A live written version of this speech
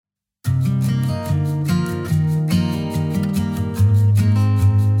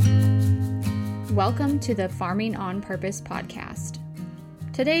Welcome to the Farming on Purpose podcast.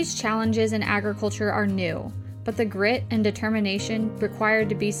 Today's challenges in agriculture are new, but the grit and determination required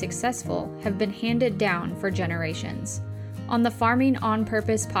to be successful have been handed down for generations. On the Farming on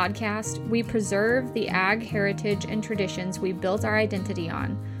Purpose podcast, we preserve the ag heritage and traditions we built our identity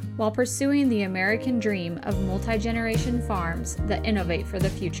on, while pursuing the American dream of multi-generation farms that innovate for the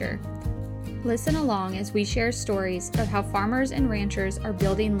future. Listen along as we share stories of how farmers and ranchers are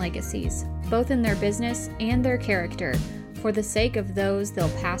building legacies, both in their business and their character, for the sake of those they'll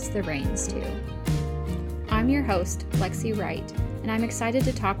pass the reins to. I'm your host, Lexi Wright, and I'm excited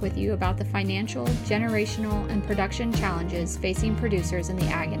to talk with you about the financial, generational, and production challenges facing producers in the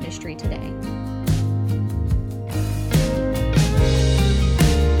ag industry today.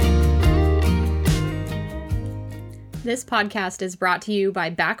 This podcast is brought to you by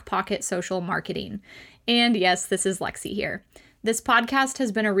Back Pocket Social Marketing. And yes, this is Lexi here. This podcast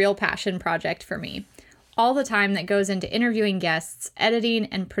has been a real passion project for me. All the time that goes into interviewing guests, editing,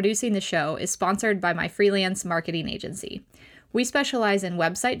 and producing the show is sponsored by my freelance marketing agency. We specialize in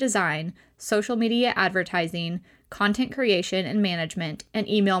website design, social media advertising, content creation and management, and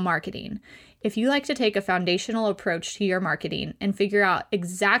email marketing. If you like to take a foundational approach to your marketing and figure out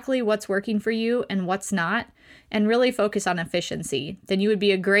exactly what's working for you and what's not, and really focus on efficiency, then you would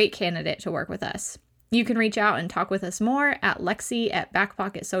be a great candidate to work with us. You can reach out and talk with us more at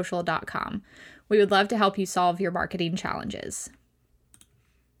lexi@backpocketsocial.com. We would love to help you solve your marketing challenges.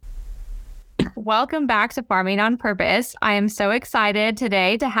 Welcome back to Farming on Purpose. I am so excited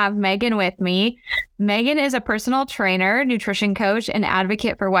today to have Megan with me. Megan is a personal trainer, nutrition coach, and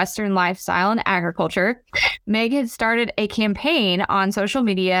advocate for Western lifestyle and agriculture. Megan started a campaign on social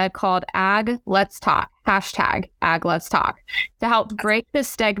media called Ag Let's Talk, hashtag Ag Let's Talk, to help break the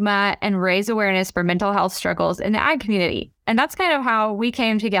stigma and raise awareness for mental health struggles in the ag community. And that's kind of how we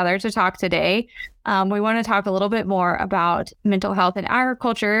came together to talk today. We want to talk a little bit more about mental health in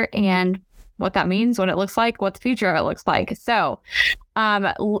agriculture and what that means, what it looks like, what the future of it looks like. So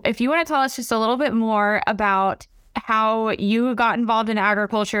if you want to tell us just a little bit more about how you got involved in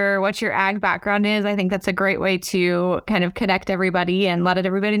agriculture, what your ag background is, I think that's a great way to kind of connect everybody and let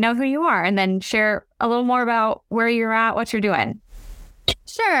everybody know who you are, and then share a little more about where you're at, what you're doing.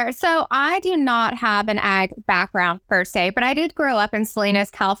 Sure. So I do not have an ag background per se, but I did grow up in Salinas,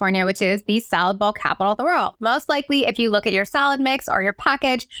 California, which is the salad bowl capital of the world. Most likely, if you look at your salad mix or your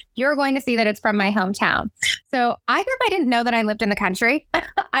package, you're going to see that it's from my hometown. So I grew up, I didn't know that I lived in the country.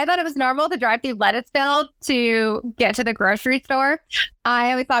 I thought it was normal to drive through lettuce field to get to the grocery store.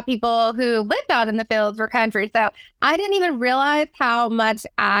 I always thought people who lived out in the fields were country. So I didn't even realize how much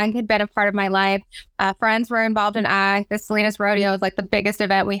ag had been a part of my life. Friends were involved in ag. The Salinas Rodeo is like the biggest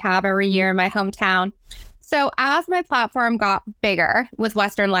event we have every year in my hometown. So as my platform got bigger with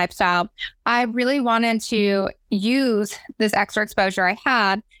Western lifestyle, I really wanted to use this extra exposure I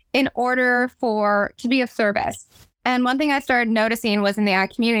had in order to be of service. And one thing I started noticing was in the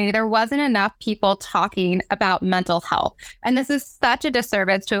ag community, there wasn't enough people talking about mental health. And this is such a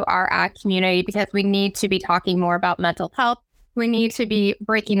disservice to our ag community because we need to be talking more about mental health. We need to be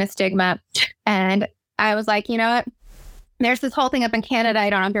breaking the stigma. And I was like, you know what? There's this whole thing up in Canada, I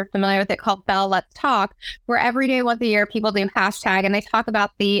don't know if you're familiar with it, called Bell Let's Talk, where every day once a year people do hashtag and they talk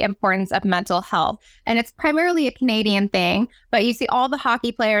about the importance of mental health. And it's primarily a Canadian thing, but you see all the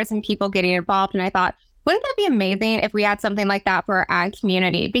hockey players and people getting involved. And I thought, wouldn't that be amazing if we had something like that for our ag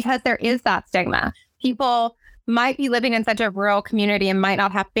community? Because there is that stigma. People might be living in such a rural community and might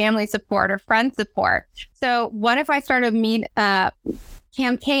not have family support or friend support. So what if I started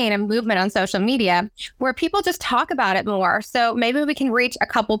campaign and movement on social media where people just talk about it more? So maybe we can reach a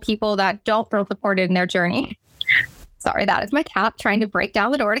couple people that don't feel supported in their journey. Sorry, that is my cat trying to break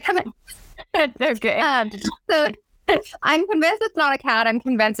down the door to come in. Okay. So I'm convinced it's not a cat. I'm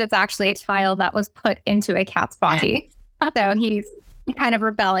convinced it's actually a child that was put into a cat's body. So he's kind of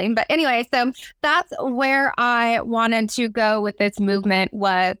rebelling. But anyway, so that's where I wanted to go with this movement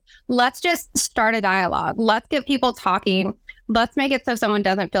was let's just start a dialogue. Let's get people talking. Let's make it so someone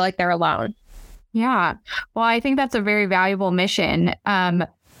doesn't feel like they're alone. Yeah. Well, I think that's a very valuable mission. Tell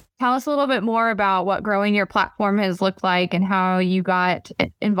us a little bit more about what growing your platform has looked like and how you got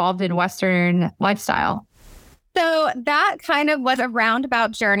involved in Western lifestyle. So that kind of was a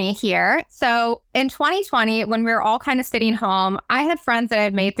roundabout journey here. So in 2020, when we were all kind of sitting home, I had friends that I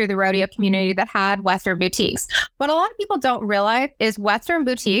had made through the rodeo community that had Western boutiques. What a lot of people don't realize is Western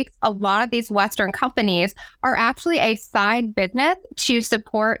boutiques, a lot of these Western companies are actually a side business to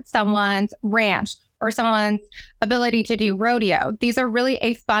support someone's ranch or someone's ability to do rodeo. These are really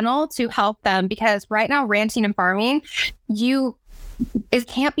a funnel to help them because right now, ranching and farming, you it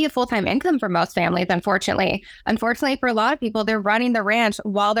can't be a full-time income for most families, unfortunately. Unfortunately, for a lot of people, they're running the ranch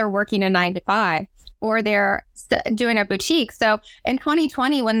while they're working a 9 to 5, or they're doing a boutique. So in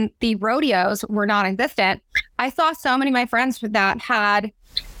 2020, when the rodeos were non-existent, I saw so many of my friends that had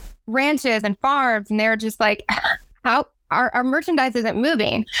ranches and farms, and they're just like, how our merchandise isn't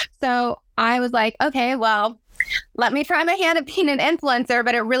moving. So I was like, okay, well, let me try my hand at being an influencer.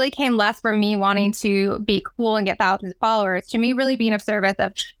 But it really came less from me wanting to be cool and get thousands of followers to me really being of service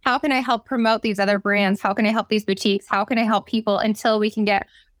of how can I help promote these other brands? How can I help these boutiques? How can I help people until we can get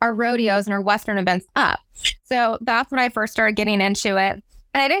our rodeos and our Western events up? So that's when I first started getting into it.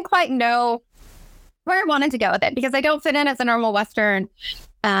 And I didn't quite know where I wanted to go with it because I don't fit in as a normal Western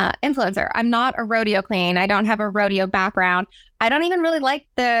influencer. I'm not a rodeo queen. I don't have a rodeo background. I don't even really like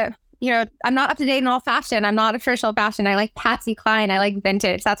I'm not up to date in all fashion. I'm not a traditional fashion. I like Patsy Cline. I like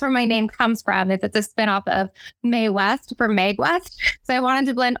vintage. That's where my name comes from. It's a spinoff of Mae West from Mae West. So I wanted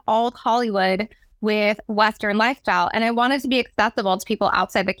to blend old Hollywood with Western lifestyle. And I wanted to be accessible to people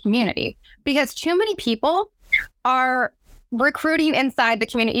outside the community because too many people are recruiting inside the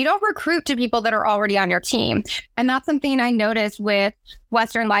community. You don't recruit to people that are already on your team. And that's something I noticed with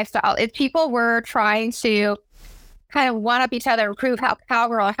Western lifestyle is people were trying to kind of one up each other and prove how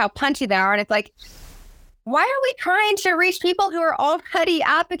cowgirl, how punchy they are. And it's like, why are we trying to reach people who are already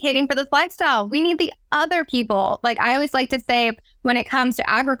advocating for this lifestyle? We need the other people. Like I always like to say, when it comes to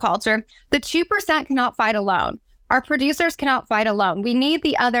agriculture, the 2% cannot fight alone. Our producers cannot fight alone. We need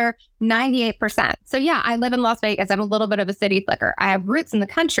the other 98%. So yeah, I live in Las Vegas. I'm a little bit of a city slicker. I have roots in the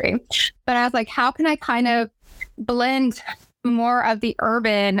country, but I was like, how can I kind of blend more of the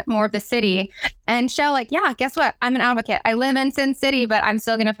urban, more of the city and show like, yeah, guess what? I'm an advocate. I live in Sin City, but I'm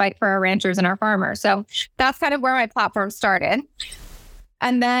still going to fight for our ranchers and our farmers. So that's kind of where my platform started.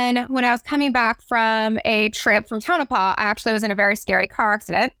 And then when I was coming back from a trip from Tonopah, I actually was in a very scary car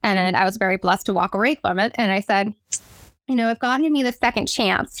accident and I was very blessed to walk away from it. And I said, if God gave me the second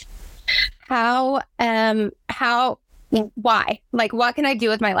chance, why? Like, what can I do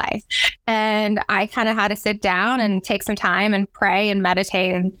with my life? And I kind of had to sit down and take some time and pray and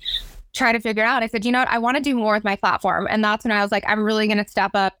meditate and try to figure it out. I said, you know what? I want to do more with my platform. And that's when I was like, I'm really going to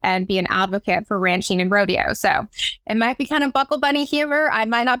step up and be an advocate for ranching and rodeo. So it might be kind of buckle bunny humor. I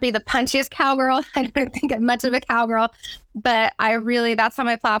might not be the punchiest cowgirl. I don't think I'm much of a cowgirl, but that's how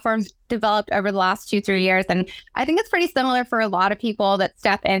my platform's developed over the last 2-3 years. And I think it's pretty similar for a lot of people that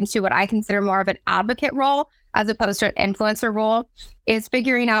step into what I consider more of an advocate role as opposed to an influencer role, is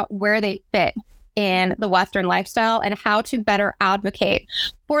figuring out where they fit in the Western lifestyle and how to better advocate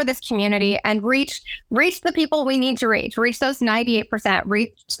for this community and reach the people we need to reach those 98%,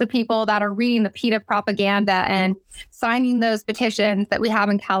 reach the people that are reading the PETA propaganda and signing those petitions that we have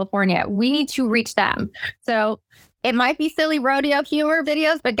in California. We need to reach them. So it might be silly rodeo humor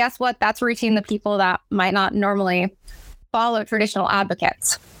videos, but guess what? That's reaching the people that might not normally follow traditional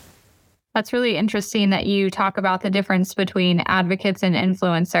advocates. That's really interesting that you talk about the difference between advocates and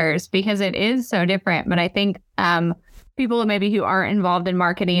influencers because it is so different. But I think people maybe who aren't involved in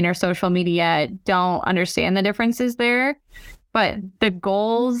marketing or social media don't understand the differences there. But the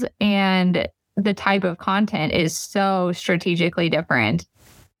goals and the type of content is so strategically different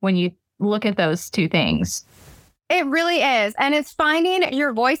when you look at those two things. It really is. And it's finding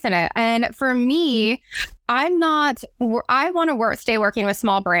your voice in it. And for me, I want to stay working with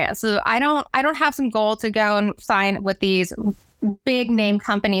small brands. So I don't have some goal to go and sign with these big name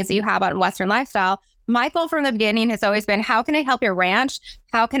companies that you have on Western lifestyle. My goal from the beginning has always been, how can I help your ranch?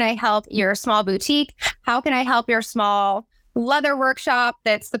 How can I help your small boutique? How can I help your small leather workshop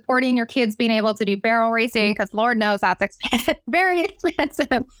that's supporting your kids being able to do barrel racing? Because Lord knows that's expensive, very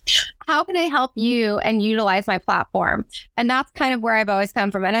expensive. How can I help you and utilize my platform? And that's kind of where I've always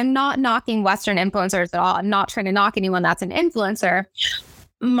come from. And I'm not knocking Western influencers at all. I'm not trying to knock anyone that's an influencer.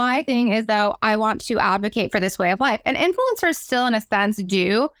 My thing is, though, I want to advocate for this way of life. And influencers still, in a sense,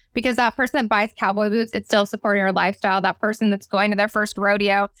 do, because that person that buys cowboy boots, it's still supporting our lifestyle. That person that's going to their first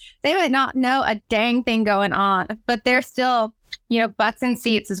rodeo, they might not know a dang thing going on, but they're still, butts and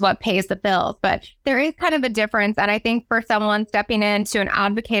seats is what pays the bills. But there is kind of a difference. And I think for someone stepping into an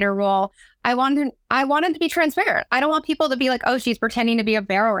advocator role, I wanted to be transparent. I don't want people to be like, oh, she's pretending to be a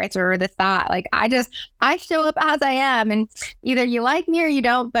barrel racer or this, that. Like, I show up as I am, and either you like me or you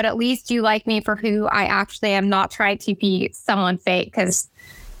don't, but at least you like me for who I actually am, not trying to be someone fake. Because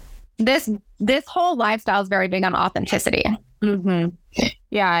this whole lifestyle is very big on authenticity. Mm-hmm.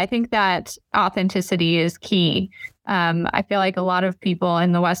 Yeah, I think that authenticity is key. I feel like a lot of people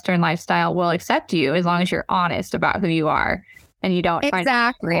in the Western lifestyle will accept you as long as you're honest about who you are and you don't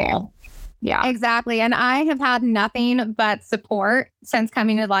exactly. Yeah, exactly. And I have had nothing but support since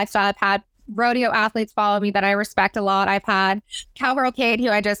coming to the lifestyle. I've had rodeo athletes follow me that I respect a lot. I've had Cowgirl Kate, who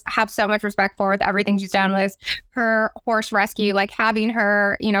I just have so much respect for with everything she's done with her horse rescue, like having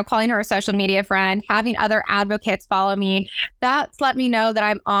her, calling her a social media friend, having other advocates follow me. That's let me know that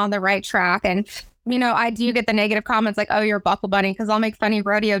I'm on the right track. And, I do get the negative comments like, oh, you're a buckle bunny, because I'll make funny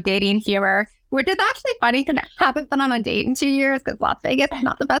rodeo dating humor, which is actually funny because I haven't been on a date in 2 years because Las Vegas is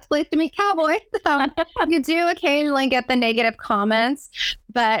not the best place to meet cowboys. So you do occasionally get the negative comments.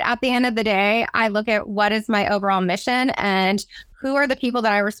 But at the end of the day, I look at what is my overall mission and who are the people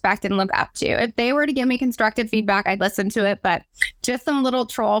that I respect and look up to. If they were to give me constructive feedback, I'd listen to it. But just some little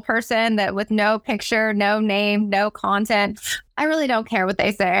troll person that with no picture, no name, no content, I really don't care what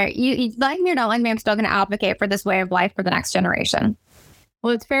they say. You like me or don't like me, I'm still going to advocate for this way of life for the next generation.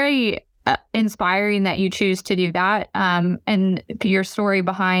 Well, it's very inspiring that you choose to do that. And your story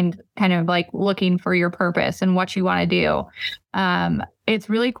behind kind of like looking for your purpose and what you want to do. It's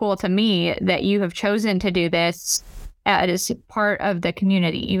really cool to me that you have chosen to do this as part of the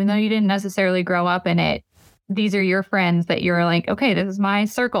community, even though you didn't necessarily grow up in it. These are your friends that you're like, okay, this is my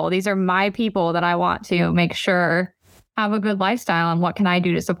circle. These are my people that I want to make sure have a good lifestyle. And what can I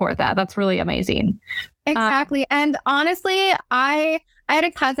do to support that? That's really amazing. Exactly. And honestly, I had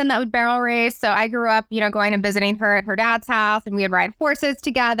a cousin that would barrel race. So I grew up, going and visiting her at her dad's house, and we would ride horses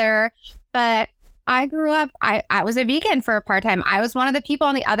together. But I grew up, I was a vegan for a part-time. I was one of the people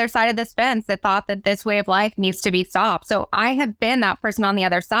on the other side of this fence that thought that this way of life needs to be stopped. So I have been that person on the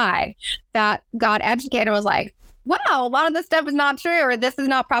other side that got educated and was like, wow, a lot of this stuff is not true, or this is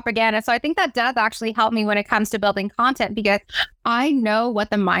not propaganda. So I think that does actually help me when it comes to building content, because I know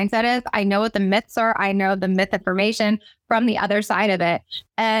what the mindset is. I know what the myths are. I know the myth information from the other side of it.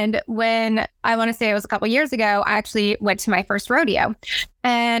 And when I want to say it was a couple years ago, I actually went to my first rodeo,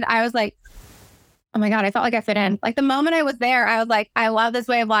 and I was like, oh my God, I felt like I fit in. Like the moment I was there, I was like, I love this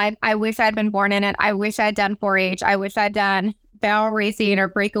way of life. I wish I'd been born in it. I wish I'd done 4-H. I wish I'd done barrel racing or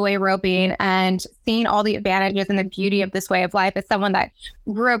breakaway roping, and seeing all the advantages and the beauty of this way of life as someone that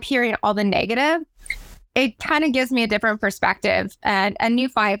grew up hearing all the negative. It kind of gives me a different perspective and a new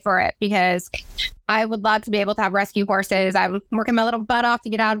fight for it, because I would love to be able to have rescue horses. I'm working my little butt off to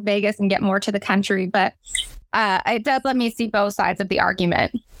get out of Vegas and get more to the country, but it does let me see both sides of the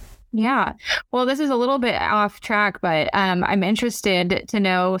argument. Yeah. Well, this is a little bit off track, but I'm interested to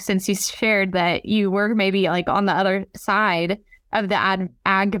know, since you shared that you were maybe like on the other side of the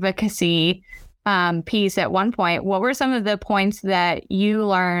advocacy piece at one point, what were some of the points that you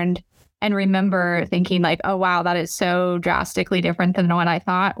learned and remember thinking like, oh, wow, that is so drastically different than what I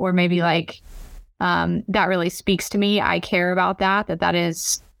thought? Or maybe like, that really speaks to me. I care about that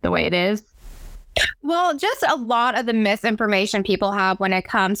is the way it is. Well, just a lot of the misinformation people have when it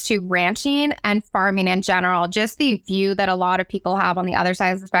comes to ranching and farming in general, just the view that a lot of people have on the other side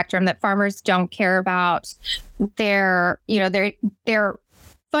of the spectrum, that farmers don't care about they're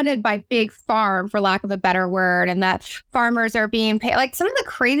funded by big farm, for lack of a better word, and that farmers are being paid. Like some of the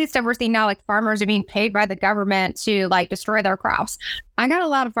crazy stuff we're seeing now, like farmers are being paid by the government to like destroy their crops. I got a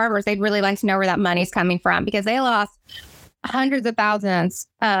lot of farmers, they'd really like to know where that money's coming from, because they lost hundreds of thousands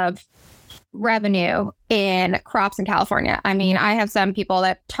of revenue in crops in California. I mean, I have some people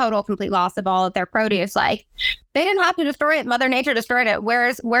that total complete loss of all of their produce. Like they didn't have to destroy it. Mother Nature destroyed it.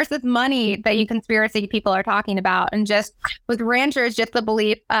 Where's this money that you conspiracy people are talking about? And just with ranchers, just the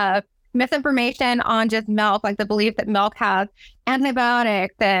belief of misinformation on just milk, like the belief that milk has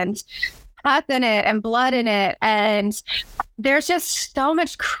antibiotics and fats in it and blood in it. And there's just so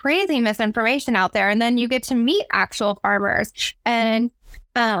much crazy misinformation out there. And then you get to meet actual farmers. And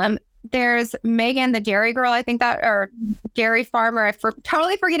there's Megan, the dairy girl, I think that, or dairy farmer.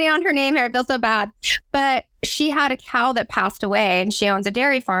 Totally forgetting on her name here. I feel so bad. But she had a cow that passed away, and she owns a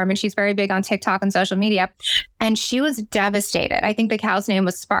dairy farm, and she's very big on TikTok and social media. And she was devastated. I think the cow's name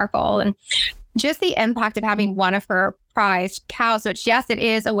was Sparkle. And just the impact of having one of her prized cows, which yes, it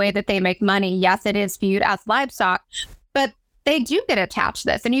is a way that they make money. Yes, it is viewed as livestock, but they do get attached to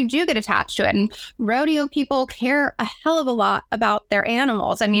this, and you do get attached to it. And rodeo people care a hell of a lot about their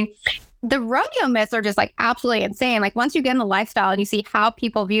animals. I mean, the rodeo myths are just like absolutely insane. Like once you get in the lifestyle and you see how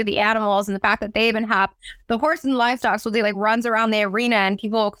people view the animals, and the fact that they even have the horse and livestock, so they like runs around the arena and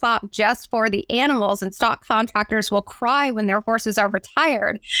people will clap just for the animals, and stock contractors will cry when their horses are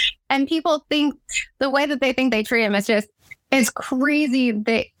retired. And people think the way that they think they treat them is just, it's crazy.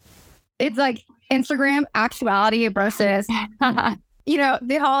 It's like Instagram actuality versus, the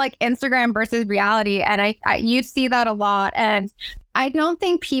whole like Instagram versus reality. And you see that a lot. And I don't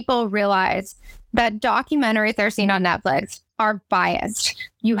think people realize that documentaries they're seeing on Netflix are biased.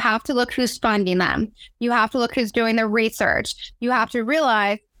 You have to look who's funding them. You have to look who's doing the research. You have to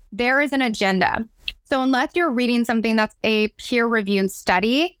realize there is an agenda. So unless you're reading something that's a peer-reviewed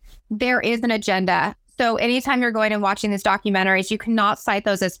study, there is an agenda. So anytime you're going and watching these documentaries, you cannot cite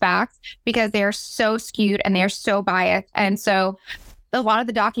those as facts because they are so skewed and they are so biased. And so a lot of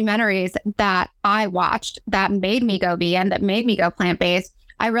the documentaries that I watched that made me go vegan, that made me go plant-based,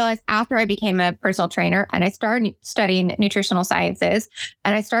 I realized after I became a personal trainer and I started studying nutritional sciences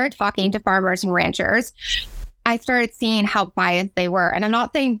and I started talking to farmers and ranchers, I started seeing how biased they were. And I'm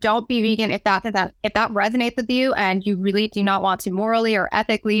not saying don't be vegan if that resonates with you and you really do not want to morally or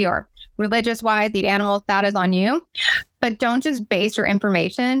ethically or religious wise eat animals, that is on you. But don't just base your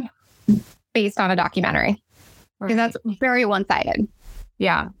information based on a documentary because that's very one-sided.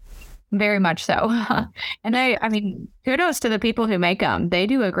 Yeah, very much so. And I mean, kudos to the people who make them. They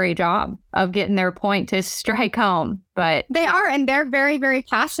do a great job of getting their point to strike home, but they are, and they're very, very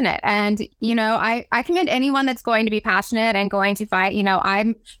passionate. And, you know, I commend anyone that's going to be passionate and going to fight. You know,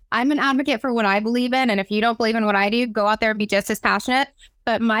 I'm an advocate for what I believe in. And if you don't believe in what I do, go out there and be just as passionate.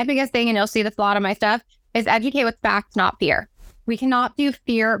 But my biggest thing, and you'll see this a lot of my stuff, is educate with facts, not fear. We cannot do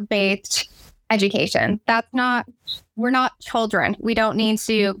fear-based education. We're not children. We don't need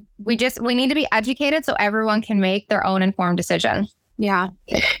to, we need to be educated so everyone can make their own informed decision. Yeah.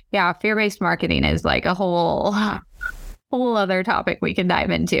 Fear-based marketing is like a whole other topic we can dive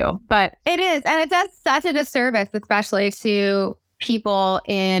into, but it is. And it does such a disservice, especially to people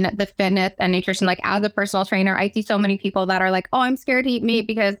in the fitness and nutrition. Like as a personal trainer, I see so many people that are like, oh, I'm scared to eat meat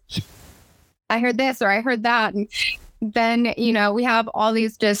because I heard this or I heard that. And then, you know, we have all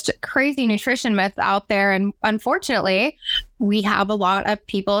these just crazy nutrition myths out there. And unfortunately, we have a lot of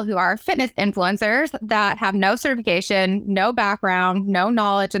people who are fitness influencers that have no certification, no background, no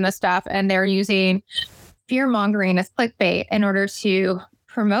knowledge in this stuff. And they're using fear mongering as clickbait in order to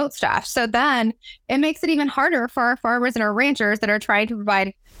promote stuff. So then it makes it even harder for our farmers and our ranchers that are trying to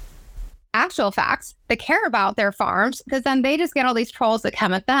provide actual facts that care about their farms, because then they just get all these trolls that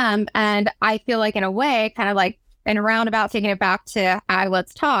come at them. And I feel like in a way, kind of like in a roundabout, taking it back to Ag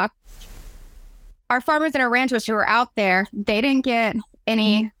Let's Talk, our farmers and our ranchers who are out there, they didn't get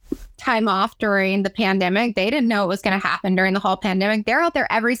any time off during the pandemic. They didn't know it was going to happen during the whole pandemic. They're out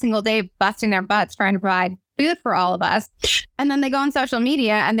there every single day busting their butts trying to provide food for all of us. And then they go on social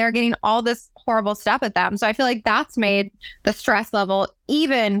media and they're getting all this horrible stuff at them. So I feel like that's made the stress level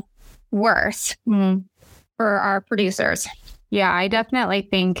even worse for our producers. Yeah, I definitely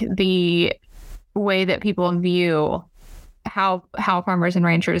think the way that people view how farmers and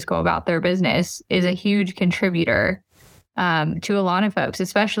ranchers go about their business is a huge contributor to a lot of folks,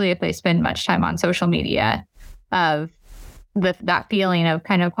 especially if they spend much time on social media, of that feeling of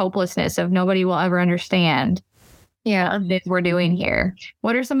kind of hopelessness of nobody will ever understand what we're doing here.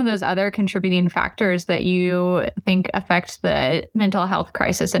 What are some of those other contributing factors that you think affect the mental health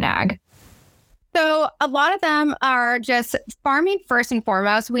crisis in ag? So a lot of them are just farming first and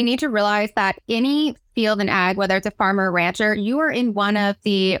foremost. We need to realize that any field in ag, whether it's a farmer or rancher, you are in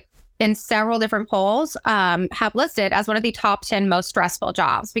in several different polls have listed as one of the top 10 most stressful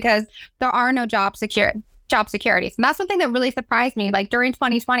jobs because there are no job securities. And that's something that really surprised me. Like during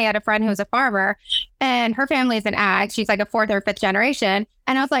 2020, I had a friend who was a farmer and her family is in ag. She's like a 4th or 5th generation.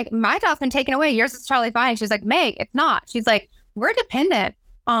 And I was like, my job's been taken away. Yours is totally fine. She's like, Meg, it's not. She's like, we're dependent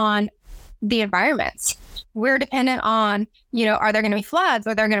on the environments. We're dependent on, are there going to be floods?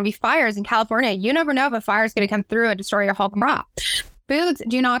 Are there going to be fires in California? You never know if a fire is going to come through and destroy your whole crop. Foods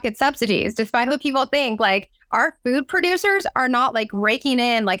do not get subsidies, despite what people think. Like our food producers are not like raking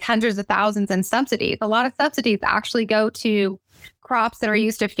in like hundreds of thousands in subsidies. A lot of subsidies actually go to crops that are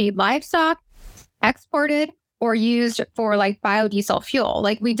used to feed livestock, exported, or used for like biodiesel fuel.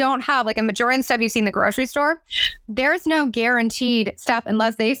 Like we don't have like a majority of stuff you see in the grocery store. There's no guaranteed stuff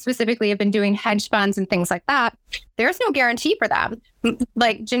unless they specifically have been doing hedge funds and things like that. There's no guarantee for them.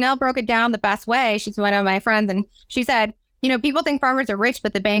 Like Janelle broke it down the best way. She's one of my friends and she said, people think farmers are rich,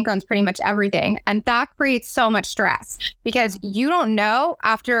 but the bank owns pretty much everything. And that creates so much stress because you don't know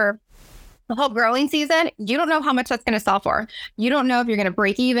after the whole growing season, you don't know how much that's going to sell for. You don't know if you're going to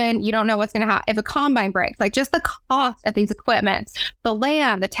break even. You don't know what's going to happen if a combine breaks. Like just the cost of these equipment, the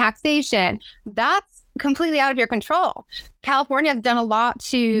land, the taxation, that's completely out of your control. California has done a lot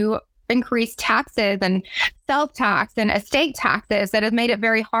to increase taxes and self-tax and estate taxes that have made it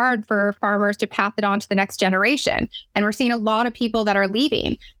very hard for farmers to pass it on to the next generation. And we're seeing a lot of people that are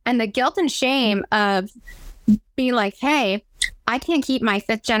leaving. And the guilt and shame of being like, hey, I can't keep my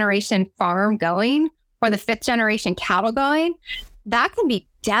 5th generation farm going or the 5th generation cattle going. That can be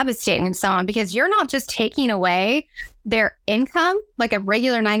devastating to someone because you're not just taking away their income, like a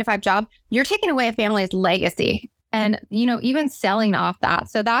regular 9-to-5 job, you're taking away a family's legacy and, even selling off that.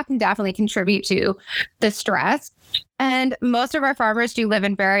 So that can definitely contribute to the stress. And most of our farmers do live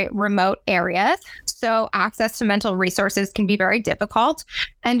in very remote areas. So access to mental resources can be very difficult.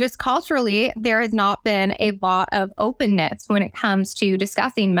 And just culturally, there has not been a lot of openness when it comes to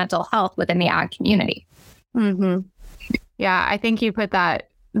discussing mental health within the ag community. Mm-hmm. Yeah, I think you put that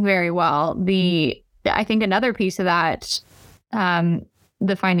very well. I think another piece of that,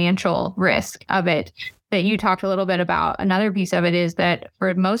 the financial risk of it that you talked a little bit about, another piece of it is that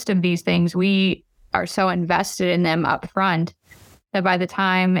for most of these things, we are so invested in them up front that by the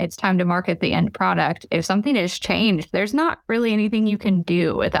time it's time to market the end product, if something has changed, there's not really anything you can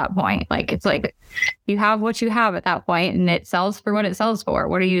do at that point. Like, it's like you have what you have at that point and it sells for what it sells for.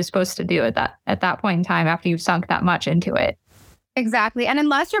 What are you supposed to do at that point in time after you've sunk that much into it? Exactly. And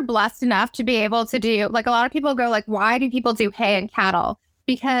unless you're blessed enough to be able to do, like, a lot of people go like, why do people do hay and cattle?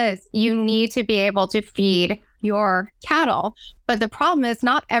 Because you need to be able to feed your cattle. But the problem is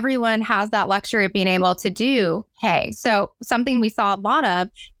not everyone has that luxury of being able to do hay. So something we saw a lot of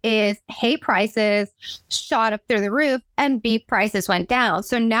is hay prices shot up through the roof and beef prices went down.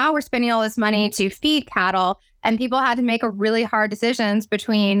 So now we're spending all this money to feed cattle, and people had to make a really hard decisions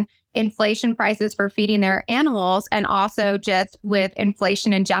between inflation prices for feeding their animals and also just with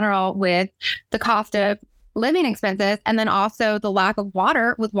inflation in general with the cost of living expenses, and then also the lack of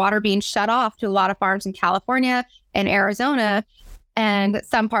water, with water being shut off to a lot of farms in California and Arizona and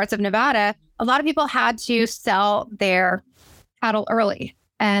some parts of Nevada. A lot of people had to sell their cattle early,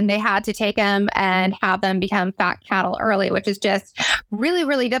 and they had to take them and have them become fat cattle early, which is just really,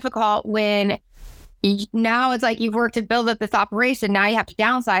 really difficult when now it's like you've worked to build up this operation. Now you have to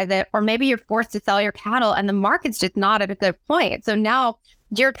downsize it, or maybe you're forced to sell your cattle and the market's just not at a good point. So now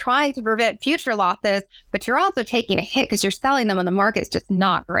you're trying to prevent future losses, but you're also taking a hit because you're selling them when the market's just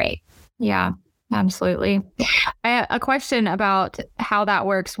not great. Yeah, absolutely. I have a question about how that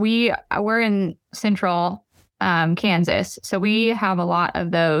works. We're in central Kansas, so we have a lot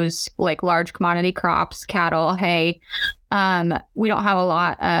of those like large commodity crops, cattle, hay. We don't have a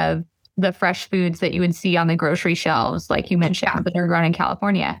lot of the fresh foods that you would see on the grocery shelves, like you mentioned, that are grown in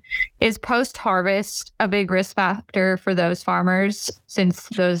California. Is post-harvest a big risk factor for those farmers, since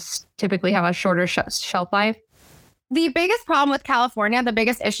those typically have a shorter shelf life? The biggest problem with California, the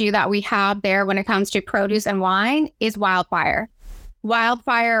biggest issue that we have there when it comes to produce and wine is wildfire.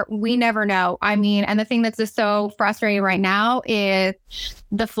 Wildfire, we never know. I mean, and the thing that's just so frustrating right now is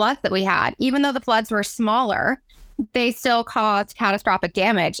the floods that we had. Even though the floods were smaller, they still caused catastrophic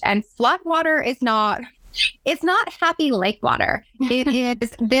damage. And flood water is not, it's not happy lake water.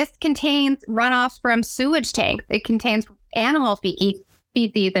 This contains runoffs from sewage tanks. It contains animal feces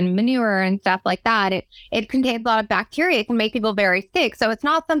and manure and stuff like that. It contains a lot of bacteria. It can make people very sick. So it's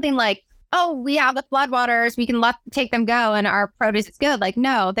not something like, oh, we have the floodwaters, we can take them go and our produce is good. Like,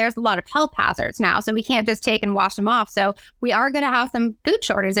 no, there's a lot of health hazards now. So we can't just take and wash them off. So we are going to have some food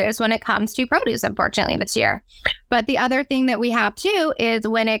shortages when it comes to produce, unfortunately, this year. But the other thing that we have too is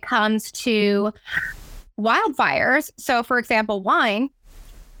when it comes to wildfires. So for example, wine,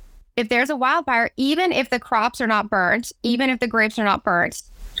 if there's a wildfire, even if the crops are not burnt, even if the grapes are not burnt,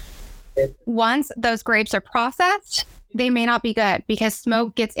 once those grapes are processed, they may not be good because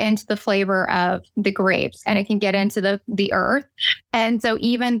smoke gets into the flavor of the grapes and it can get into the earth. And so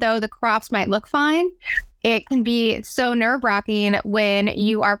even though the crops might look fine, it can be so nerve-wracking when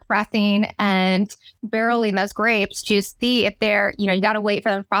you are pressing and barreling those grapes to see if they're, you got to wait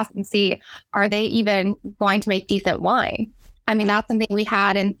for them to process and see, are they even going to make decent wine? I mean, that's something we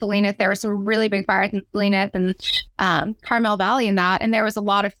had in Salinas. There were some really big fires in Salinas and Carmel Valley and that. And there was a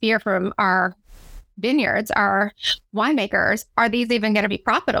lot of fear from our vineyards, our winemakers, are these even going to be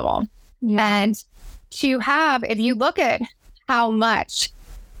profitable? Yeah. And to have, if you look at how much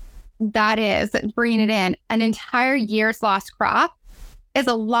that is, bringing it in, an entire year's lost crop is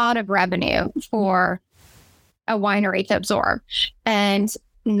a lot of revenue for a winery to absorb. And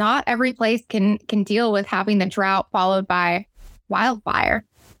not every place can deal with having the drought followed by wildfire.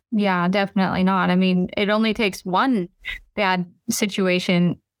 Yeah, definitely not. I mean, it only takes one bad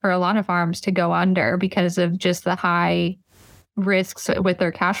situation for a lot of farms to go under because of just the high risks with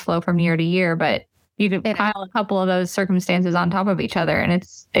their cash flow from year to year. But you can pile a couple of those circumstances on top of each other and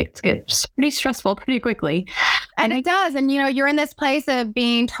it gets pretty stressful pretty quickly. And it does. And, you're in this place of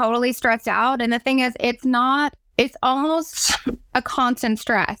being totally stressed out. And the thing is, it's almost a constant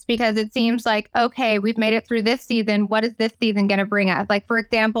stress because it seems like, okay, we've made it through this season. What is this season going to bring us? Like, for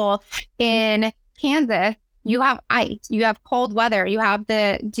example, in Kansas, you have ice, you have cold weather, you have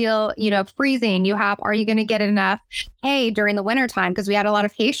the deal, freezing, are you going to get enough hay during the winter time? Because we had a lot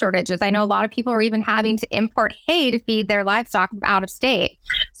of hay shortages. I know a lot of people are even having to import hay to feed their livestock out of state.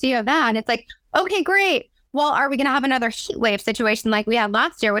 So you have that. And it's like, okay, great. Well, are we going to have another heat wave situation like we had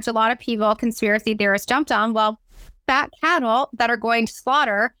last year, which a lot of people, conspiracy theorists, jumped on? Well, fat cattle that are going to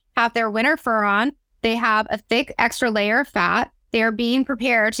slaughter have their winter fur on. They have a thick extra layer of fat. They're being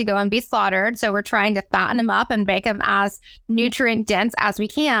prepared to go and be slaughtered. So we're trying to fatten them up and make them as nutrient dense as we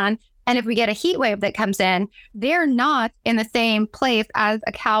can. And if we get a heat wave that comes in, they're not in the same place as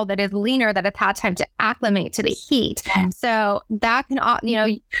a cow that is leaner, that has had time to acclimate to the heat. So that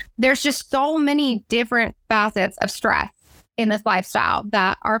can, there's just so many different facets of stress in this lifestyle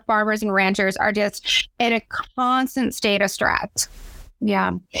that our farmers and ranchers are just in a constant state of stress. Yeah.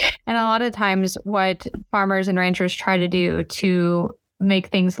 And a lot of times what farmers and ranchers try to do to make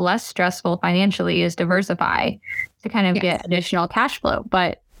things less stressful financially is diversify to kind of get additional cash flow.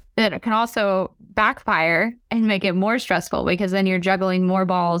 But it can also backfire and make it more stressful because then you're juggling more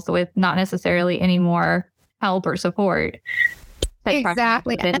balls with not necessarily any more help or support.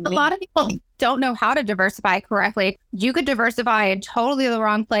 Exactly. And a lot of people don't know how to diversify correctly. You could diversify in totally the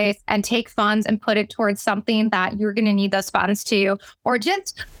wrong place and take funds and put it towards something that you're going to need those funds to, or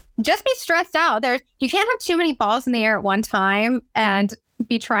just be stressed out. You can't have too many balls in the air at one time and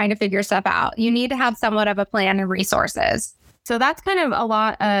be trying to figure stuff out. You need to have somewhat of a plan and resources. So that's kind of a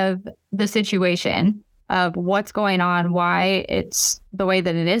lot of the situation of what's going on, why it's the way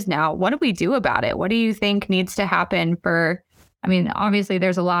that it is now. What do we do about it? What do you think needs to happen obviously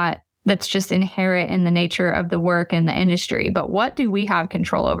there's a lot that's just inherent in the nature of the work and the industry, but what do we have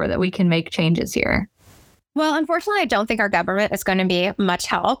control over that we can make changes here? Well, unfortunately, I don't think our government is going to be much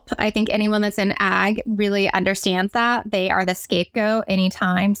help. I think anyone that's in ag really understands that. They are the scapegoat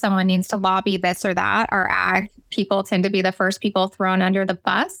anytime someone needs to lobby this or that. Our ag people tend to be the first people thrown under the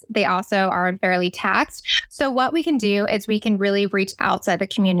bus. They also are unfairly taxed. So what we can do is we can really reach outside the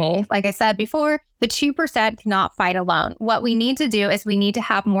community. Like I said before, the 2% cannot fight alone. What we need to do is we need to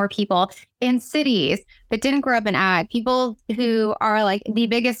have more people in cities that didn't grow up in ag, people who are like the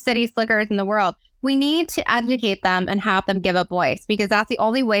biggest city slickers in the world. We need to educate them and have them give a voice, because that's the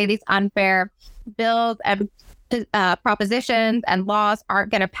only way these unfair bills and propositions and laws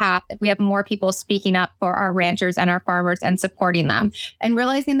aren't going to pass if we have more people speaking up for our ranchers and our farmers and supporting them and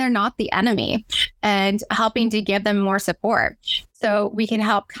realizing they're not the enemy and helping to give them more support. So we can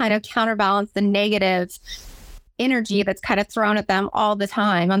help kind of counterbalance the negative energy that's kind of thrown at them all the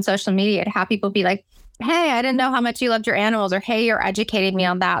time on social media, to have people be like, hey, I didn't know how much you loved your animals, or hey, you're educating me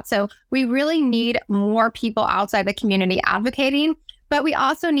on that. So we really need more people outside the community advocating, but we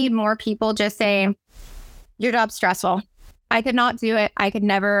also need more people just saying, your job's stressful. I could not do it. I could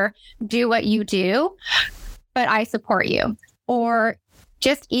never do what you do, but I support you. Or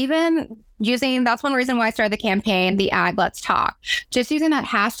just even using, that's one reason why I started the campaign, the Ag Let's Talk. Just using that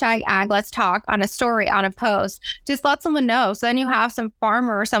hashtag Ag Let's Talk on a story, on a post, just let someone know. So then you have some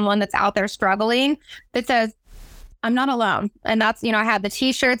farmer or someone that's out there struggling that says, I'm not alone. And that's, I have the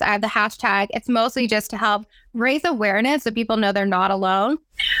t-shirts, I have the hashtag. It's mostly just to help raise awareness so people know they're not alone.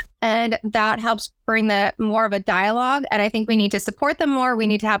 And that helps bring the more of a dialogue. And I think we need to support them more. We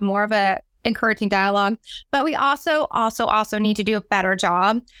need to have more of a encouraging dialogue, but we also need to do a better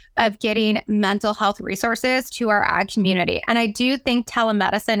job of getting mental health resources to our ag community. And I do think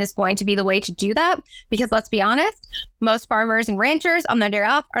telemedicine is going to be the way to do that, because let's be honest, most farmers and ranchers on their day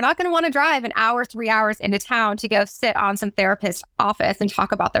off are not going to want to drive an hour, 3 hours into town to go sit on some therapist's office and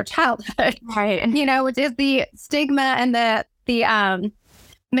talk about their childhood. Right. Which is the stigma and the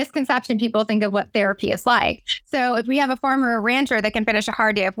misconception people think of what therapy is like. So if we have a farmer or rancher that can finish a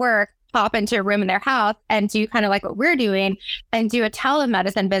hard day of work, pop into a room in their house and do kind of like what we're doing and do a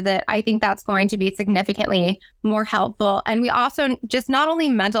telemedicine visit, I think that's going to be significantly more helpful. And we also just not only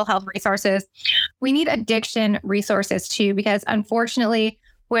mental health resources, we need addiction resources too, because unfortunately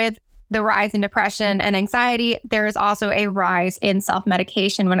with the rise in depression and anxiety, there is also a rise in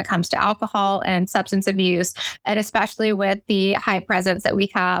self-medication when it comes to alcohol and substance abuse, and especially with the high presence that we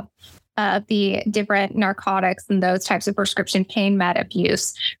have of the different narcotics and those types of prescription pain med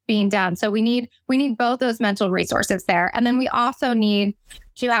abuse being done. So we need both those mental resources there. And then we also need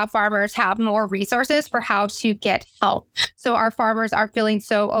to have farmers have more resources for how to get help. So our farmers are feeling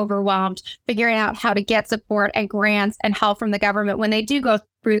so overwhelmed, figuring out how to get support and grants and help from the government when they do go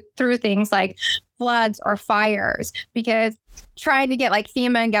through things like floods or fires, because trying to get like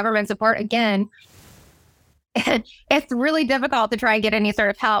FEMA and government support, again, it's really difficult to try and get any sort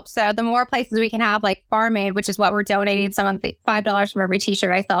of help. So the more places we can have, like Farm Aid, which is what we're donating some of the $5 from every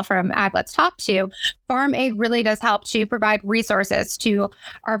t-shirt I sell from Ag Let's Talk to, Farm Aid really does help to provide resources to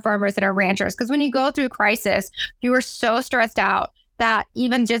our farmers and our ranchers. Because when you go through crisis, you are so stressed out that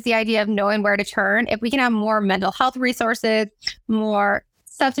even just the idea of knowing where to turn, if we can have more mental health resources, more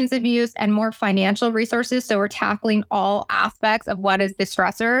substance abuse, and more financial resources, so we're tackling all aspects of what is the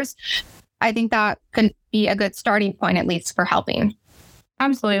stressors, I think that can be a good starting point, at least for helping.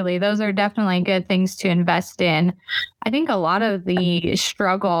 Absolutely. Those are definitely good things to invest in. I think a lot of the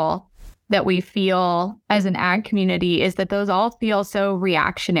struggle that we feel as an ag community is that those all feel so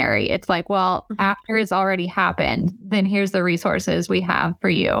reactionary. It's like, well, after it's already happened, then here's the resources we have for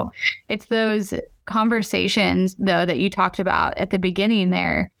you. It's those conversations, though, that you talked about at the beginning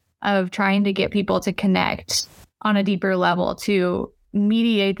there of trying to get people to connect on a deeper level to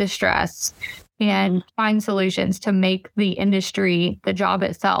mediate the stress and find solutions to make the industry, the job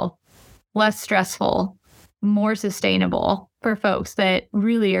itself, less stressful, more sustainable for folks that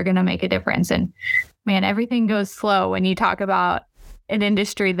really are going to make a difference. And man, everything goes slow when you talk about an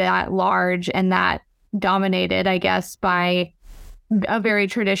industry that large and that dominated, I guess, by a very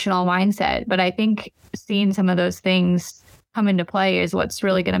traditional mindset. But I think seeing some of those things come into play is what's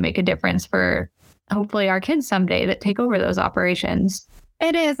really going to make a difference for hopefully our kids someday that take over those operations.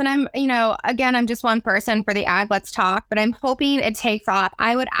 It is. And I'm just one person for the Ag Let's Talk, but I'm hoping it takes off.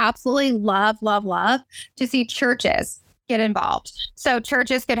 I would absolutely love to see churches get involved. So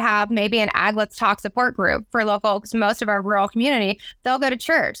churches could have maybe an Ag Let's Talk support group for local, because most of our rural community, they'll go to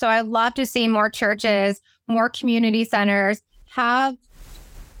church. So I'd love to see more churches, more community centers have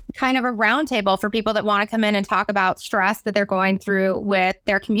kind of a roundtable for people that want to come in and talk about stress that they're going through with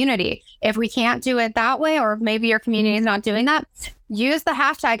their community. If we can't do it that way, or maybe your community is not doing that, use the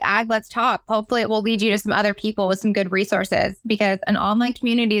hashtag Ag Let's Talk. Hopefully it will lead you to some other people with some good resources, because an online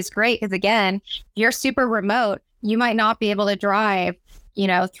community is great. Because again, you're super remote. You might not be able to drive, 3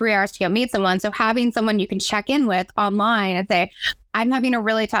 hours to go meet someone. So having someone you can check in with online and say, I'm having a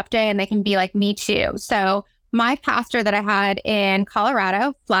really tough day, and they can be like, me too. So my pastor that I had in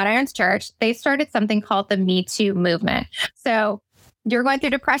Colorado, Flatirons Church, they started something called the Me Too movement. So you're going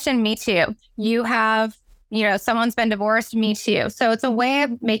through depression, me too. You have, someone's been divorced, me too. So it's a way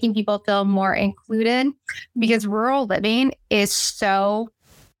of making people feel more included, because rural living is so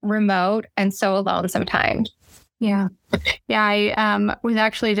remote and so alone sometimes. Yeah. I was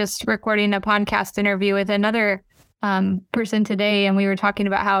actually just recording a podcast interview with another person today, and we were talking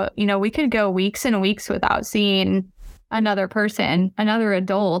about how, we could go weeks and weeks without seeing another person, another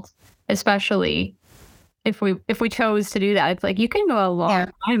adult, especially if we chose to do that. It's like you can go a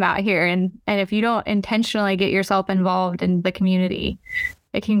long time out here, and if you don't intentionally get yourself involved in the community,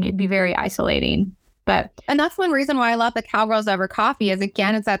 it can be very isolating. And that's one reason why I love the Cowgirls Over Coffee is,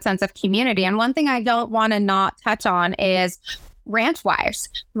 again, it's that sense of community. And one thing I don't want to not touch on is ranch wives.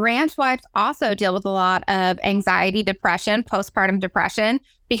 Ranch wives also deal with a lot of anxiety, depression, postpartum depression,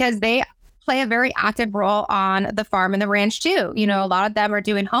 because they play a very active role on the farm and the ranch too. A lot of them are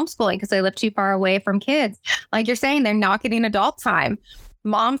doing homeschooling because they live too far away from kids. Like you're saying, they're not getting adult time.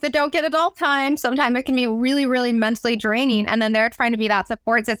 Moms that don't get adult time, sometimes it can be really, really mentally draining. And then they're trying to be that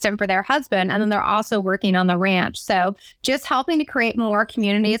support system for their husband. And then they're also working on the ranch. So just helping to create more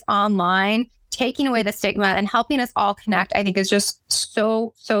communities online, taking away the stigma and helping us all connect, I think is just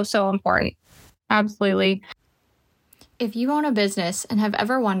so, so, so important. Absolutely. If you own a business and have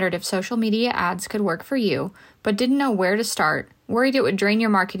ever wondered if social media ads could work for you, but didn't know where to start, worried it would drain your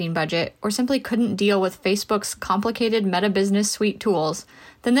marketing budget, or simply couldn't deal with Facebook's complicated Meta Business Suite tools,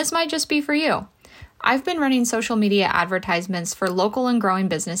 then this might just be for you. I've been running social media advertisements for local and growing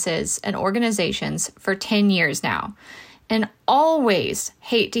businesses and organizations for 10 years now, and always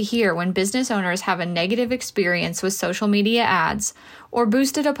hate to hear when business owners have a negative experience with social media ads or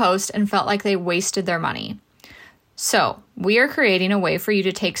boosted a post and felt like they wasted their money. So, we are creating a way for you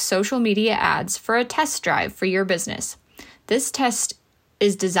to take social media ads for a test drive for your business. This test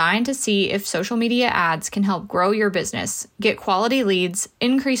is designed to see if social media ads can help grow your business, get quality leads,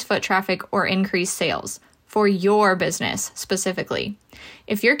 increase foot traffic, or increase sales for your business specifically.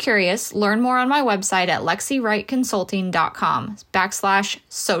 If you're curious, learn more on my website at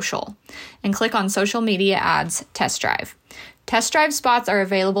lexywrightconsulting.com/social and click on social media ads test drive. Test drive spots are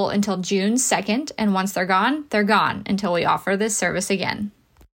available until June 2nd, and once they're gone until we offer this service again.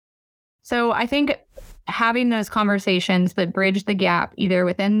 So I think having those conversations that bridge the gap either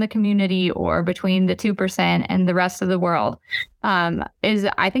within the community or between the 2% and the rest of the world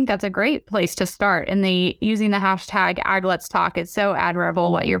I think that's a great place to start. And using the hashtag #AgLet'sTalk is so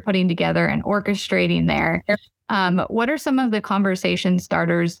admirable what you're putting together and orchestrating there. What are some of the conversation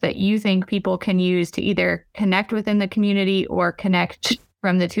starters that you think people can use to either connect within the community or connect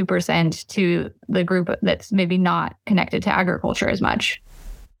from the 2% to the group that's maybe not connected to agriculture as much?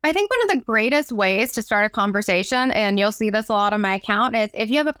 I think one of the greatest ways to start a conversation, and you'll see this a lot on my account, is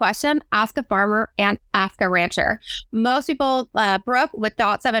if you have a question, ask a farmer and ask a rancher. Most people, Brooke with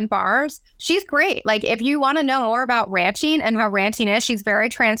 .7 bars, she's great. Like if you want to know more about ranching and how ranching is, she's very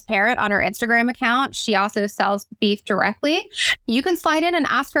transparent on her Instagram account. She also sells beef directly. You can slide in and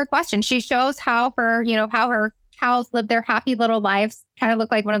ask her a question. She shows how her cows live their happy little lives, kind of look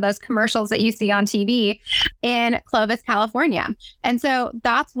like one of those commercials that you see on TV in Clovis, California. And so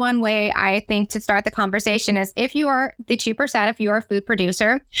that's one way I think to start the conversation is if you are the 2%, if you are a food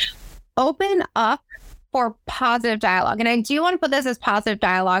producer, open up for positive dialogue. And I do want to put this as positive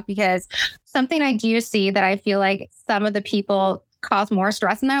dialogue because something I do see that I feel like some of the people cause more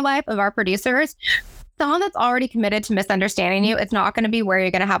stress in their life of our producers, someone that's already committed to misunderstanding you, it's not going to be where you're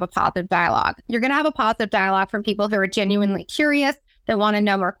going to have a positive dialogue. You're going to have a positive dialogue from people who are genuinely curious, that want to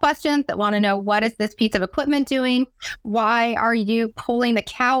know more questions, that want to know what is this piece of equipment doing? Why are you pulling the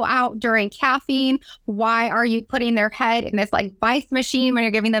cow out during caffeine? Why are you putting their head in this like vice machine when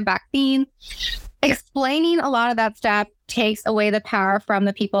you're giving them vaccine? Explaining a lot of that stuff takes away the power from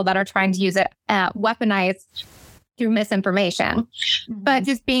the people that are trying to use it weaponized through misinformation. But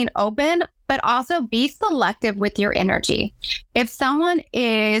just being open, but also be selective with your energy. If someone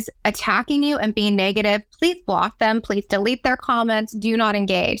is attacking you and being negative, please block them. Please delete their comments. Do not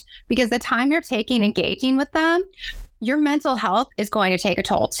engage. Because the time you're taking engaging with them, your mental health is going to take a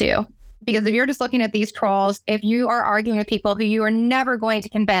toll too. Because if you're just looking at these trolls, if you are arguing with people who you are never going to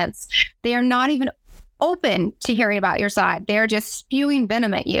convince, they are not even open to hearing about your side. They're just spewing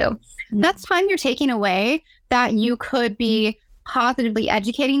venom at you. That's time you're taking away that you could be positively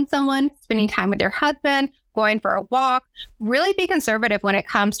educating someone, spending time with your husband, going for a walk. Really be conservative when it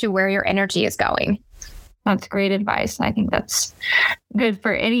comes to where your energy is going. That's great advice. I think that's good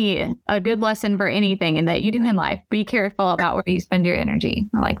for a good lesson for anything and that you do in life. Be careful about where you spend your energy.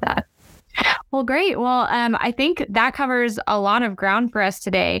 I like that. Well, great. Well, I think that covers a lot of ground for us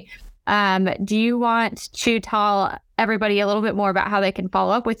today. Do you want to tell everybody a little bit more about how they can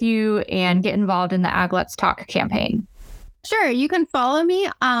follow up with you and get involved in the Ag Let's Talk campaign? Sure. You can follow me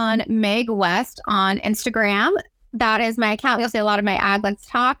on Meg West on Instagram. That is my account. You'll see a lot of my Ag Let's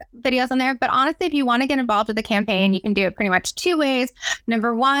Talk videos on there. But honestly, if you want to get involved with the campaign, you can do it pretty much two ways.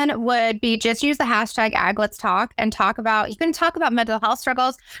 Number one would be just use the hashtag Ag Let's Talk and you can talk about mental health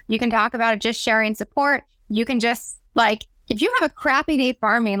struggles. You can talk about just sharing support. You can just if you have a crappy day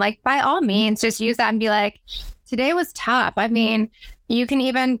farming, by all means, just use that and be like, today was tough. I mean, you can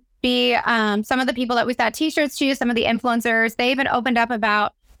even be some of the people that we sent t-shirts to, some of the influencers, they even opened up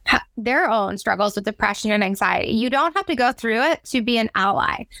about their own struggles with depression and anxiety. You don't have to go through it to be an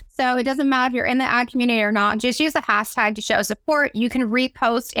ally. So it doesn't matter if you're in the ag community or not, just use the hashtag to show support. You can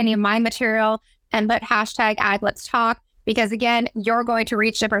repost any of my material and put hashtag Ag Let's Talk, because again, you're going to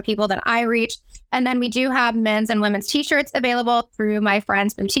reach different people than I reach. And then we do have men's and women's t-shirts available through my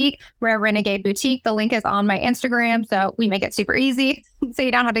friend's boutique, Rare Renegade Boutique. The link is on my Instagram, so we make it super easy, so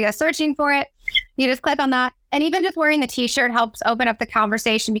you don't have to go searching for it. You just click on that. And even just wearing the t-shirt helps open up the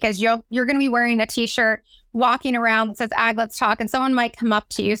conversation, because you're going to be wearing a t-shirt, walking around that says Ag Let's Talk, and someone might come up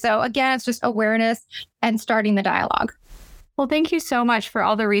to you. So again, it's just awareness and starting the dialogue. Well, thank you so much for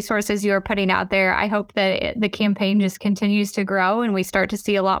all the resources you are putting out there. I hope that the campaign just continues to grow and we start to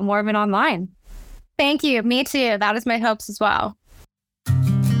see a lot more of it online. Thank you. Me too. That is my hopes as well.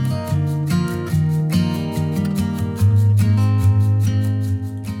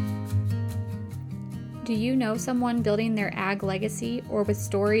 Do you know someone building their ag legacy or with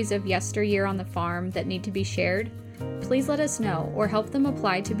stories of yesteryear on the farm that need to be shared? Please let us know or help them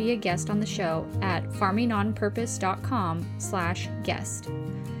apply to be a guest on the show at farmingonpurpose.com/guest.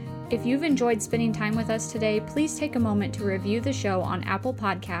 If you've enjoyed spending time with us today, please take a moment to review the show on Apple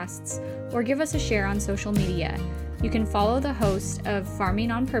Podcasts or give us a share on social media. You can follow the host of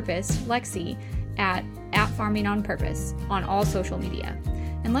Farming on Purpose, Lexi, at Farming on Purpose on all social media.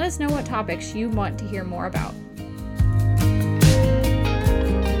 And let us know what topics you want to hear more about.